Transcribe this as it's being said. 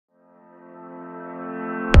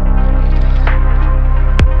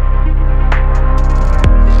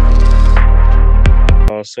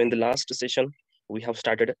So in the last session, we have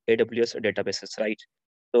started AWS databases, right?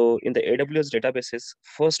 So in the AWS databases,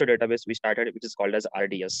 first database we started, which is called as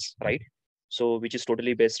RDS, right? So which is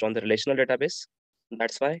totally based on the relational database.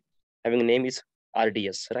 That's why having a name is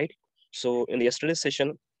RDS, right? So in the yesterday's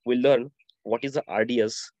session, we learned what is the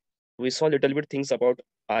RDS. We saw a little bit things about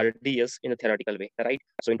RDS in a theoretical way, right?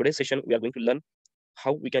 So in today's session, we are going to learn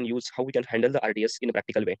how we can handle the RDS in a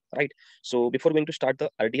practical way, right? So before going to start the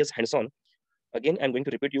RDS hands-on, again, I'm going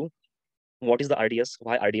to repeat you what is the RDS,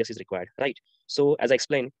 why RDS is required, right? So as I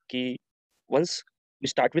explained, once we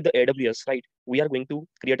start with the AWS, right, we are going to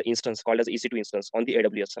create an instance called as EC2 instance on the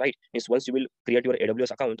AWS, right? Means once you will create your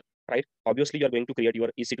AWS account, right, obviously you are going to create your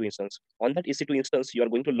EC2 instance. On that EC2 instance, you are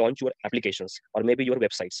going to launch your applications or maybe your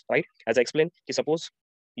websites, right? As I explained, suppose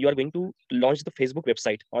you are going to launch the Facebook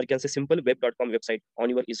website, or you can say simpleweb.com website on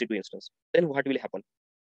your EC2 instance. Then what will happen?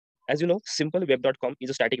 As you know, simpleweb.com is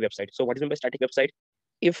a static website. So what is meant by static website?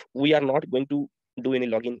 If we are not going to do any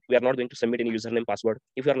login, we are not going to submit any username, password,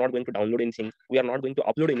 if we are not going to download anything, we are not going to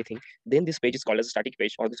upload anything, then this page is called as a static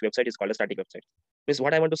page, or this website is called a static website. Means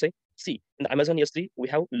what I want to say, see, in the Amazon S3, we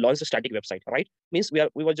have launched a static website, right? Means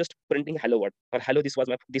we were just printing hello world, or hello, this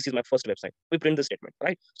is my first website. We print the statement,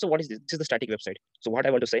 right? So what is this? This is the static website. So what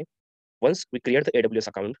I want to say, once we create the AWS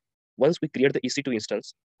account, once we create the EC2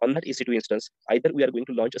 instance, on that EC2 instance, either we are going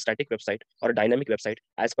to launch a static website or a dynamic website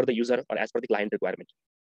as per the user or as per the client requirement.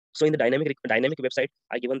 So in the dynamic website,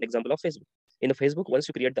 I given the example of Facebook. In the Facebook, once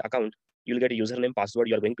you create the account, you'll get a username, password.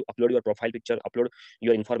 You are going to upload your profile picture, upload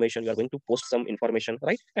your information. You are going to post some information,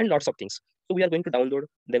 right? And lots of things. So we are going to download,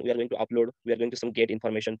 then we are going to upload. We are going to some get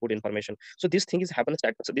information, put information. So this thing is happen.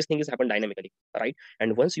 So this thing is happen dynamically, right?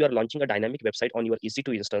 And once you are launching a dynamic website on your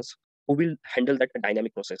EC2 instance, who will handle that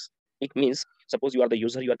dynamic process? It means, suppose you are the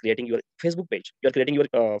user, you are creating your Facebook page, you are creating your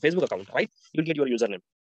Facebook account, right? You'll get your username.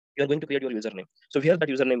 You are going to create your username. So where that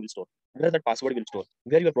username will store, where that password will store,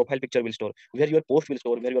 where your profile picture will store, where your post will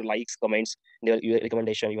store, where your likes, comments, your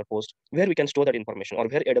recommendation, your post, where we can store that information, or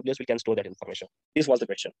where AWS we can store that information. This was the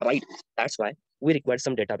question, right? That's why we required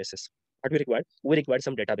some databases. What we required? We required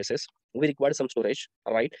some databases. We required some storage,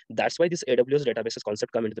 right? That's why this AWS databases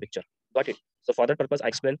concept come into the picture. Got it? So for that purpose, I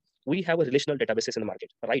explained we have a relational databases in the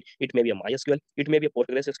market, right? It may be a MySQL, it may be a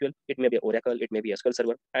PostgreSQL, it may be Oracle, it may be SQL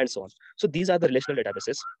Server, and so on. So these are the relational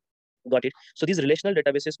databases. Got it? So these relational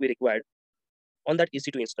databases we required on that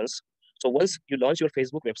EC2 instance. So once you launch your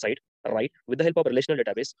Facebook website, right, with the help of a relational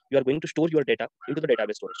database, you are going to store your data into the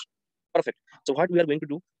database storage. Perfect. So what we are going to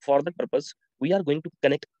do for that purpose, we are going to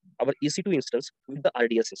connect our EC2 instance with the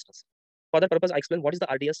RDS instance. For that purpose, I explain what is the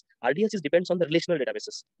RDS. RDS is depends on the relational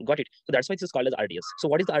databases. Got it? So that's why this is called as RDS. So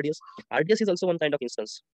what is the RDS? RDS is also one kind of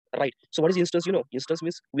instance, right? So what is instance? You know, instance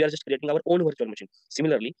means we are just creating our own virtual machine.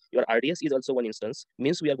 Similarly, your RDS is also one instance,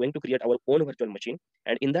 means we are going to create our own virtual machine.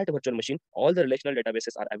 And in that virtual machine, all the relational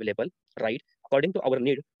databases are available, right? According to our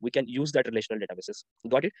need, we can use that relational databases.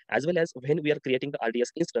 Got it? As well as when we are creating the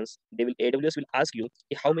RDS instance, AWS will ask you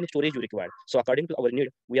how many storage you require. So according to our need,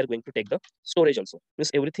 we are going to take the storage also. Means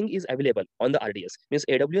everything is available on the RDS. Means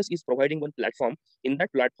AWS is providing one platform. In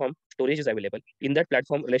that platform, storage is available. In that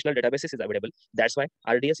platform, relational databases is available. That's why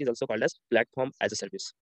RDS is also called as platform as a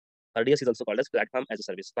service. RDS is also called as platform as a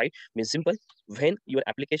service, right? Means simple, when your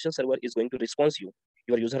application server is going to respond you,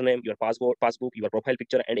 your username, your passbook, your profile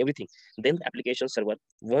picture, and everything, then the application server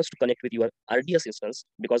wants to connect with your RDS instance,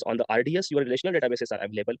 because on the RDS, your relational databases are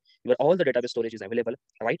available, all the database storage is available,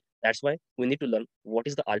 right? That's why we need to learn what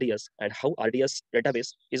is the RDS and how RDS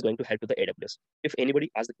database is going to help to the AWS. If anybody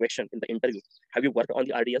asks the question in the interview, have you worked on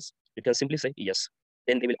the RDS? You can simply say yes.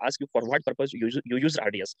 Then they will ask you for what purpose you use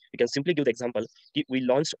RDS. You can simply give the example. We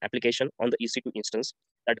launched application on the EC2 instance.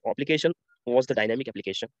 That application was the dynamic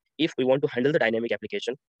application. If we want to handle the dynamic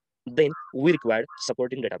application, then we required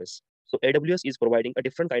supporting database. So AWS is providing a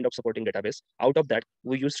different kind of supporting database. Out of that,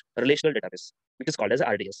 we used relational database, which is called as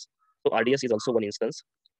RDS. So RDS is also one instance.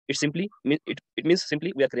 It means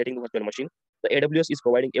simply we are creating a virtual machine. The AWS is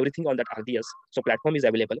providing everything on that RDS. So platform is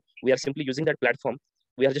available. We are simply using that platform.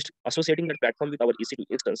 We are just associating that platform with our EC2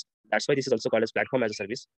 instance. That's why this is also called as platform as a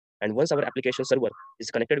service. And once our application server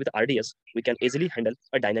is connected with RDS, we can easily handle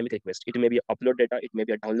a dynamic request. It may be a upload data, it may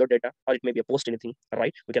be a download data, or it may be a post anything,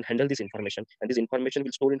 right? We can handle this information, and this information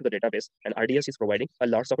will store into the database, and RDS is providing a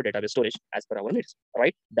lots of database storage as per our needs,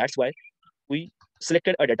 right? That's why we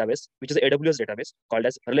selected a database, which is an AWS database called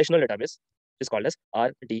as relational database. It's called as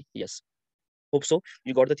RDS. Hope so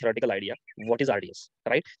you got the theoretical idea what is RDS,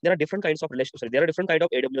 right? There are different kinds of there are different kind of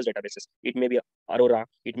AWS databases. It may be a Aurora,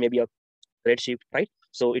 it may be a Redshift, right?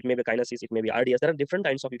 So it may be Kinesis, it may be RDS. There are different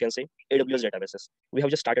kinds of, you can say, AWS databases. We have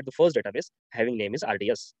just started the first database having name is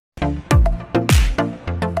RDS.